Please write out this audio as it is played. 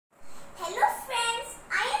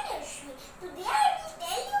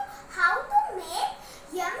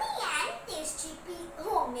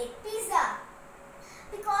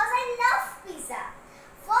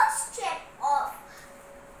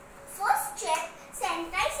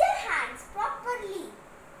sanitize your hands properly.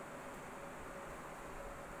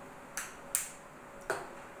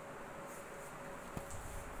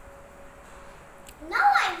 Now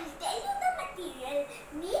I will tell you the material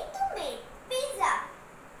need to make pizza.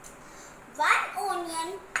 1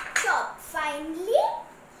 onion chopped finely,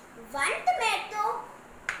 1 tomato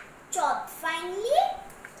chopped finely,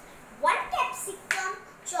 1 capsicum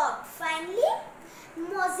chopped finely,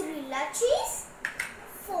 mozzarella cheese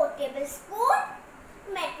 4 tablespoons,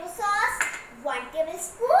 tomato sauce 1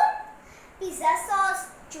 tablespoon, pizza sauce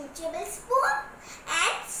 2 tablespoons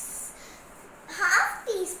and half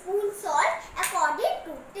teaspoon salt according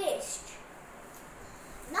to taste.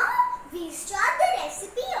 Now we start the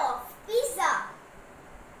recipe of pizza.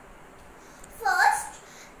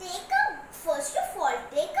 First of all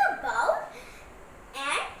take a bowl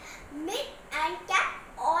and cap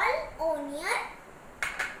all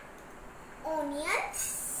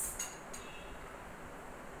onions,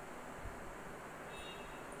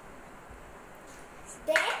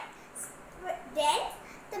 then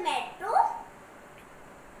tomato,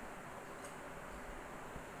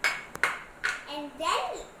 and then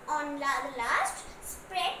on the last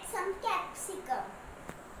spread some capsicum.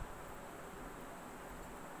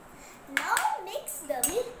 Now mix the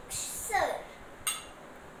mixture.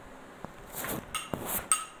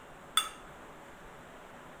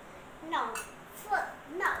 Now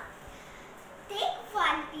take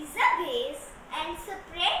 1 pizza base and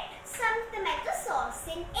spread some tomato sauce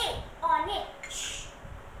on it.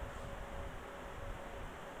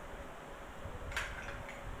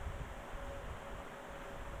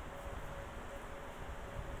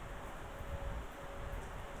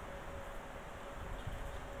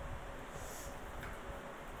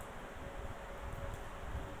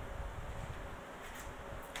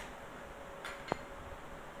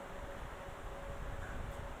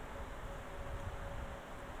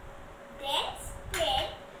 Then spread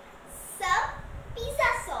some pizza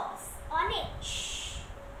sauce on it.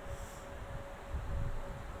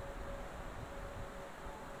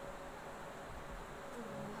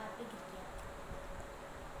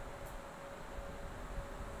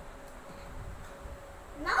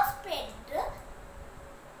 Now spread the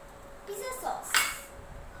pizza sauce.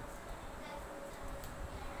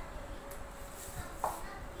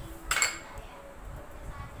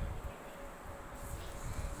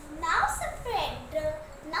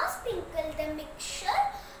 Now sprinkle the mixture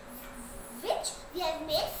which we have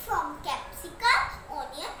made from capsicum,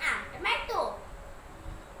 onion and tomato.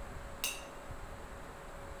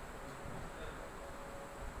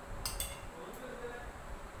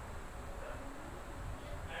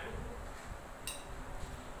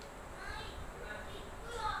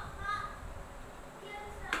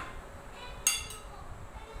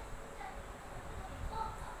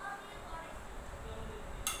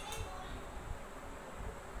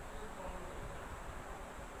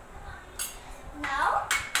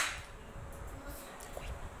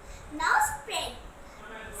 Now spread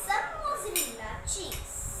some mozzarella cheese.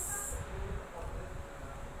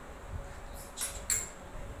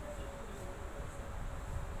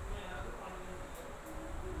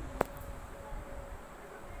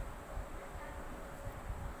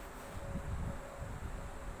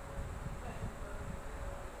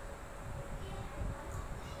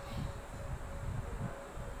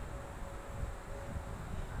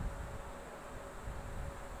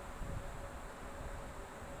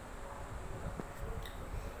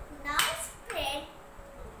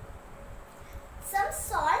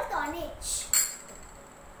 Salt on it.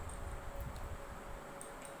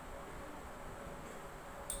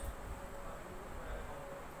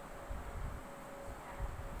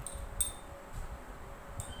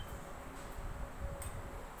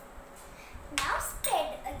 Now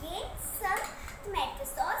spread again some tomato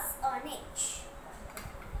sauce on it.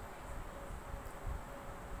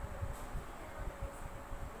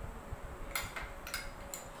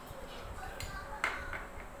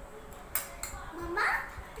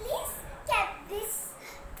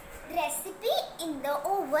 Recipe in the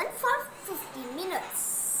oven for 15 minutes.